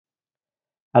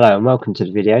Hello and welcome to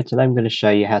the video. Today I'm going to show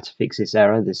you how to fix this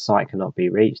error. This site cannot be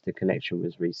reached. The connection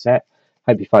was reset.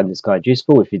 Hope you find this guide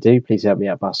useful. If you do, please help me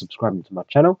out by subscribing to my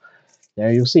channel. Now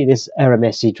you'll see this error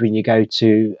message when you go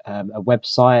to a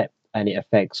website, and it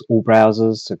affects all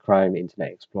browsers, so Chrome,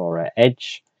 Internet Explorer,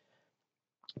 Edge.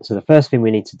 So the first thing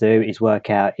we need to do is work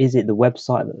out, is it the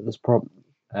website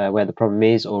where the problem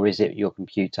is, or is it your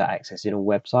computer accessing all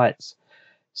websites?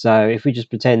 So if we just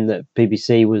pretend that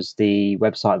BBC was the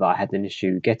website that I had an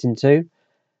issue getting to,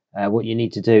 what you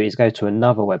need to do is go to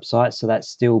another website, so that's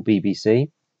still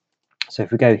BBC. So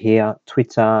if we go here,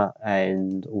 Twitter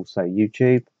and also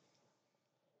YouTube,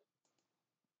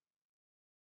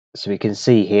 so we can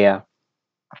see here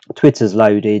Twitter's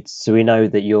loaded, so we know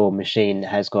that your machine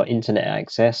has got internet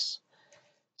access,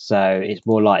 so it's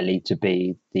more likely to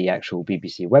be the actual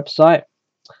BBC website.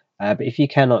 But if you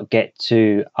cannot get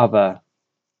to other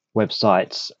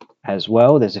websites as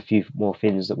well, there's a few more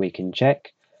things that we can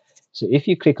check. So if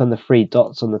you click on the three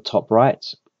dots on the top right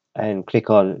and click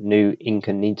on New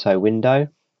Incognito Window,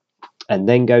 and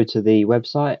then go to the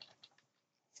website,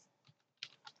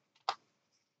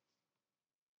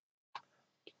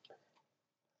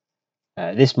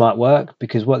 this might work,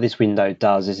 because what this window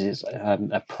does is it's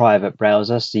a private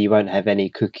browser, so you won't have any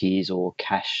cookies or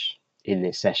cache in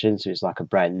this session, so it's like a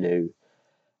brand new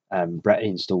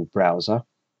installed browser.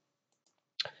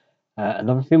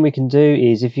 Another thing we can do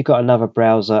is, if you've got another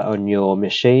browser on your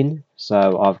machine,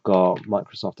 so I've got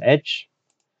Microsoft Edge,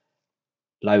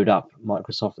 load up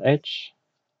Microsoft Edge,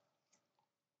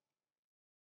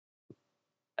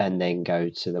 and then go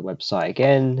to the website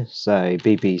again, so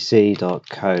bbc.co.uk.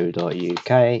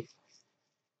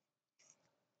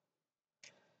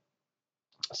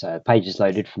 So the page is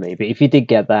loaded for me, but if you did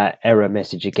get that error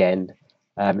message again,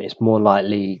 it's more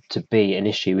likely to be an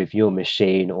issue with your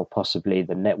machine or possibly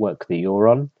the network that you're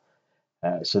on.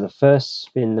 So the first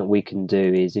thing that we can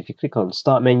do is, if you click on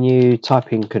Start menu,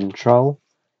 type in Control,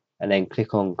 and then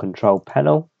click on Control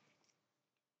Panel.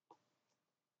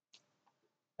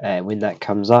 And when that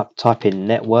comes up, type in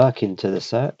Network into the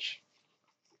search,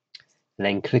 and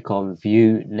then click on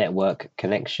View Network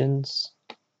Connections.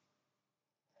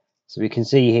 So we can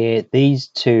see here these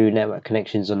two network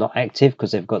connections are not active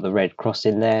because they've got the red cross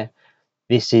in there.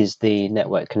 This is the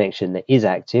network connection that is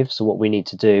active. So what we need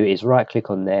to do is right click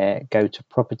on there, go to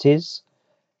Properties,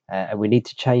 and we need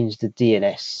to change the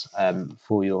DNS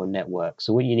for your network.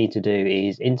 So what you need to do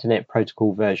is Internet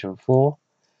Protocol version 4.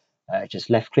 Just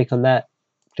left click on that,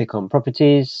 click on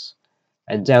Properties,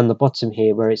 and down the bottom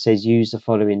here where it says use the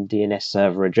following DNS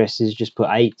server addresses, just put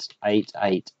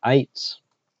 8888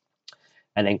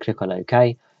 and then click on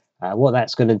OK. What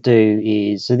that's going to do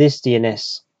is, so this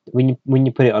DNS, when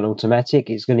you put it on automatic,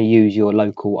 it's going to use your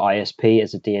local ISP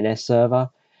as a DNS server.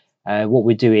 What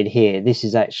we're doing here, this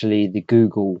is actually the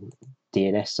Google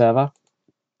DNS server,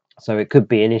 so it could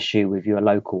be an issue with your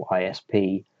local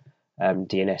ISP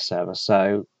DNS server.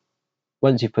 So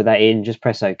once you put that in, just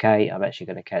press OK. I'm actually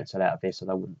going to cancel out of this, and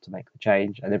I want to make the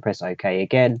change, and then press OK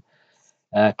again.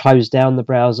 Close down the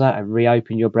browser and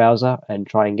reopen your browser and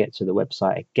try and get to the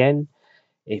website again.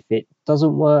 If it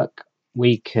doesn't work,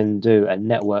 we can do a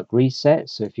network reset.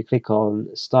 So if you click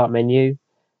on Start menu,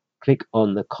 click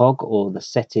on the cog or the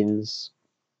settings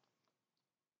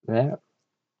there.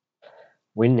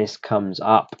 When this comes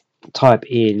up, type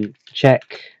in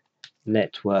check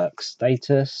network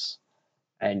status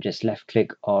and just left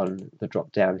click on the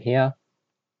drop down here.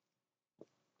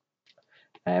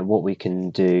 And what we can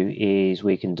do is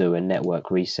we can do a network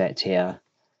reset here,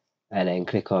 and then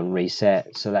click on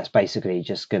reset. So that's basically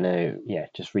just going to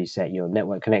just reset your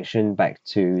network connection back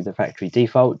to the factory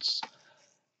defaults.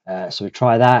 So we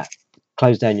try that,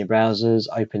 close down your browsers,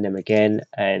 open them again,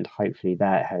 and hopefully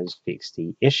that has fixed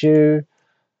the issue.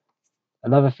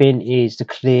 Another thing is to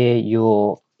clear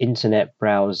your internet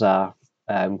browser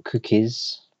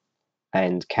cookies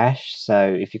and cache.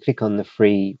 So if you click on the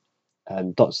three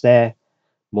dots there,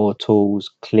 more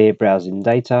tools, clear browsing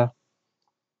data.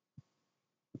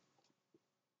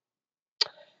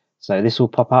 So this will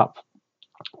pop up.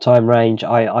 Time range,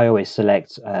 I always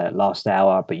select last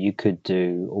hour, but you could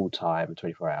do all time,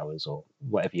 24 hours, or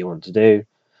whatever you want to do.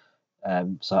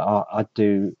 So I'd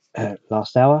do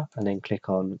last hour and then click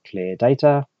on clear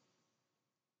data.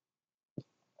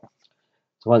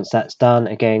 So once that's done,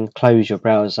 again, close your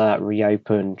browser,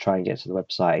 reopen, try and get to the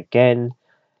website again.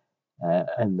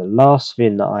 And the last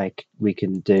thing that we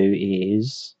can do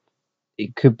is,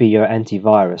 it could be your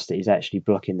antivirus that is actually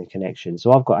blocking the connection.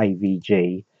 So I've got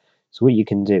AVG. So what you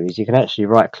can do is you can actually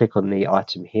right click on the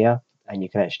item here, and you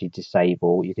can actually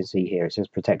disable. You can see here it says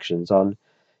protections on.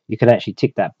 you can actually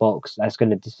tick that box. That's going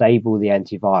to disable the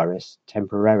antivirus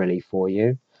temporarily for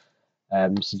you.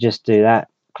 So just do that.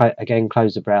 Again,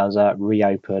 close the browser,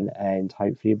 reopen, and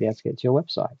hopefully you'll be able to get to your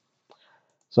website.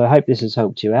 So I hope this has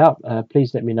helped you out.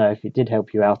 Please let me know if it did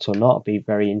help you out or not. I'd be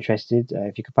very interested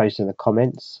if you could post in the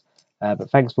comments. But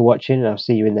thanks for watching, and I'll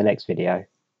see you in the next video.